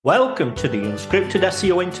Welcome to the Unscripted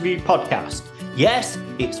SEO Interview Podcast. Yes,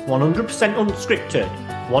 it's 100% unscripted,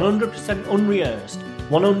 100% unrehearsed,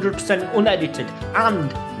 100% unedited, and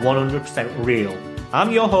 100% real.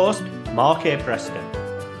 I'm your host, Mark A Preston.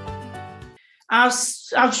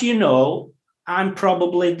 As you know, I'm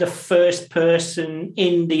probably the first person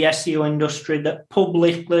in the SEO industry that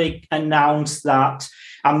publicly announced that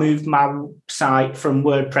I moved my site from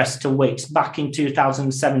WordPress to Wix back in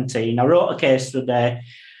 2017. I wrote a case study.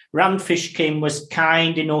 Rand Fishkin was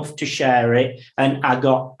kind enough to share it, and I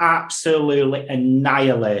got absolutely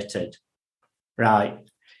annihilated. Right.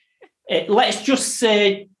 Let's just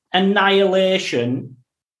say annihilation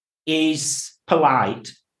is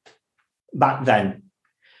polite back then.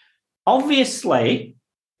 Obviously,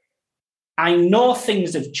 I know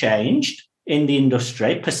things have changed in the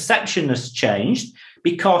industry. Perception has changed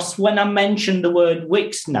because when I mention the word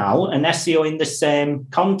Wix now and SEO in the same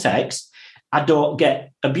context, I don't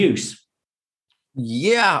get abuse.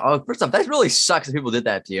 Yeah. First off, that really sucks that people did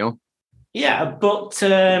that to you. Yeah, but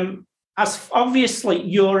as obviously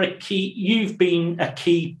you've been a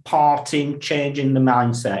key part in changing the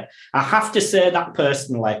mindset. I have to say that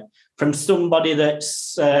personally, from somebody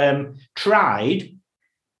that's tried,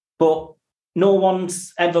 but no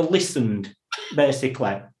one's ever listened,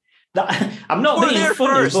 basically. I'm not being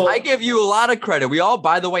funny, but I give you a lot of credit. We all,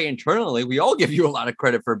 by the way, internally, we all give you a lot of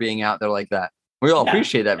credit for being out there like that. We all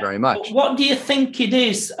appreciate that very much. But what do you think it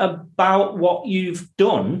is about what you've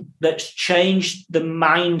done that's changed the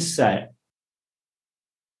mindset?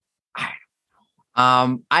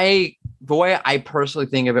 The way I personally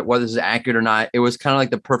think of it, whether this is accurate or not, it was kind of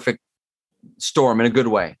like the perfect storm in a good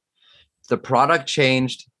way. The product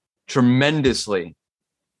changed tremendously.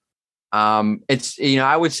 It's,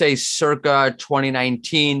 I would say circa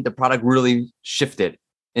 2019, the product really shifted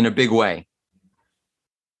in a big way.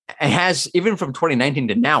 It has, even from 2019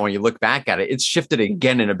 to now, when you look back at it, it's shifted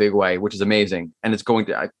again in a big way, which is amazing. And it's going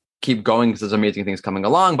to keep going because there's amazing things coming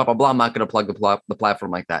along, blah, blah, blah. I'm not going to plug the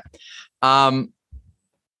platform like that.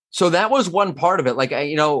 So that was one part of it. Like,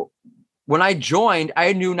 when I joined,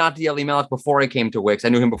 I knew Nati Elimelech before I came to Wix. I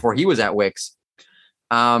knew him before he was at Wix.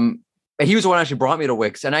 He was the one who actually brought me to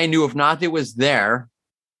Wix. And I knew if Nati was there,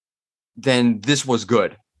 then this was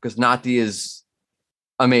good because Nati is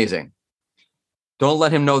amazing. Don't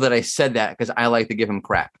let him know that I said that because I like to give him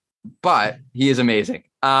crap, but he is amazing.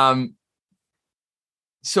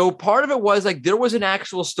 So part of it was like, there was an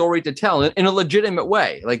actual story to tell in a legitimate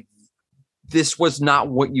way. Like, this was not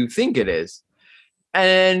what you think it is.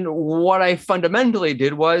 And what I fundamentally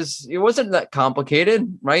did was, it wasn't that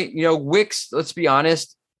complicated, right? Wix, let's be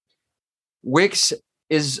honest, Wix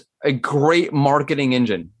is a great marketing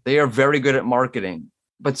engine. They are very good at marketing.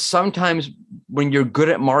 But sometimes when you're good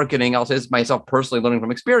at marketing, I'll say this myself personally, learning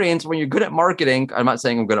from experience, when you're good at marketing, I'm not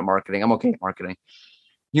saying I'm good at marketing, I'm okay at marketing.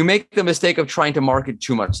 You make the mistake of trying to market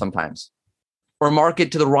too much sometimes, or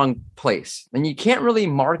market to the wrong place. And you can't really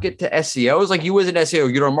market to SEOs. Like, you as an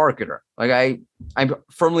SEO, you're a marketer. Like, I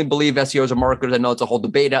firmly believe SEOs are marketers. I know it's a whole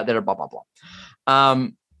debate out there, blah, blah, blah.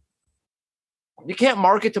 You can't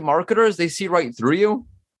market to marketers. They see right through you.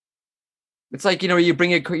 It's like, you bring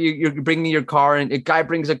you're bringing your car, and a guy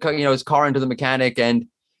brings his car into the mechanic and,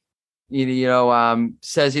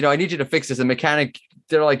 says, I need you to fix this. The mechanic,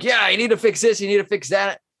 they're like, yeah, you need to fix this. You need to fix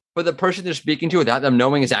that. But the person they're speaking to without them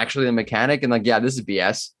knowing is actually the mechanic. And like, yeah, this is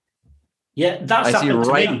BS. Yeah, that's happened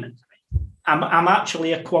to me. I'm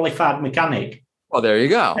actually a qualified mechanic. Well, there you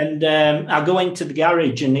go. And I go into the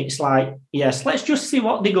garage and it's like, yes, let's just see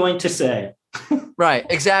what they're going to say. Right,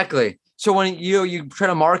 exactly. So when you try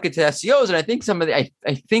to market to SEOs, and I think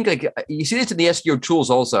I think like you see this in the SEO tools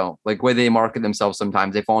also, like where they market themselves,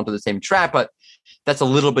 sometimes they fall into the same trap, but that's a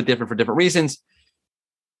little bit different for different reasons.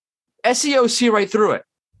 SEOs see right through it.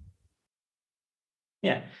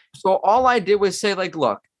 Yeah. So all I did was say, like,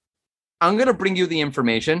 look, I'm going to bring you the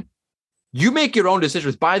information. You make your own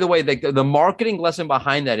decisions. By the way, the marketing lesson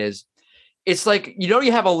behind that is, it's like,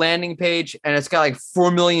 you have a landing page and it's got like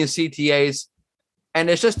 4 million CTAs. And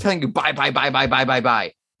it's just telling you buy. And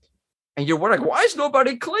you're like, why is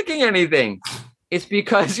nobody clicking anything? It's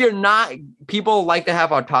because people like to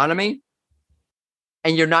have autonomy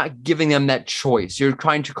and you're not giving them that choice. You're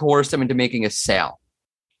trying to coerce them into making a sale,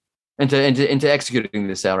 into executing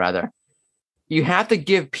the sale, rather. You have to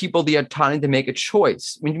give people the autonomy to make a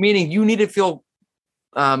choice, meaning you need to feel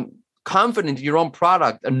confident in your own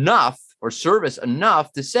product enough or service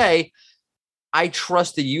enough to say, I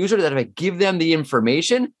trust the user that if I give them the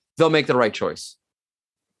information, they'll make the right choice,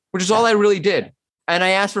 which is all I really did. And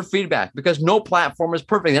I asked for feedback because no platform is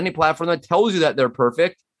perfect. Any platform that tells you that they're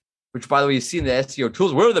perfect, which, by the way, you see in the SEO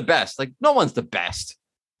tools, we're the best. Like, no one's the best.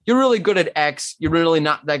 you're really good at X. You're really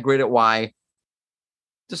not that great at Y.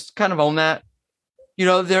 Just kind of own that. You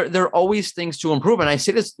know, there are always things to improve. And I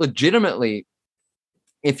say this legitimately.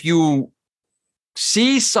 If you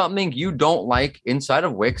see something you don't like inside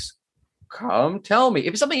of Wix, come tell me.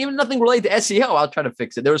 If it's something, even nothing related to SEO, I'll try to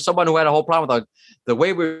fix it. There was someone who had a whole problem with the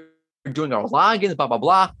way we were doing our logins, blah, blah,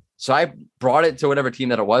 blah. So I brought it to whatever team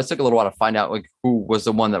that it was. Took a little while to find out like who was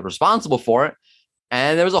the one that was responsible for it.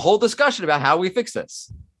 And there was a whole discussion about how we fix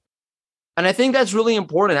this. And I think that's really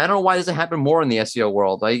important. I don't know why this doesn't happen more in the SEO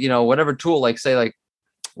world. Like, you know, whatever tool, like say, like,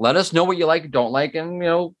 let us know what you like, don't like, and, you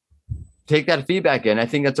know, take that feedback in. I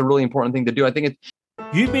think that's a really important thing to do. I think it's...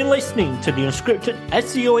 You've been listening to the Unscripted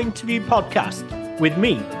SEO Interview Podcast with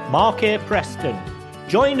me, Mark A Preston.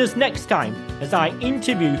 Join us next time as I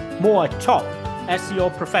interview more top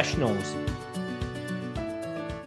SEO professionals.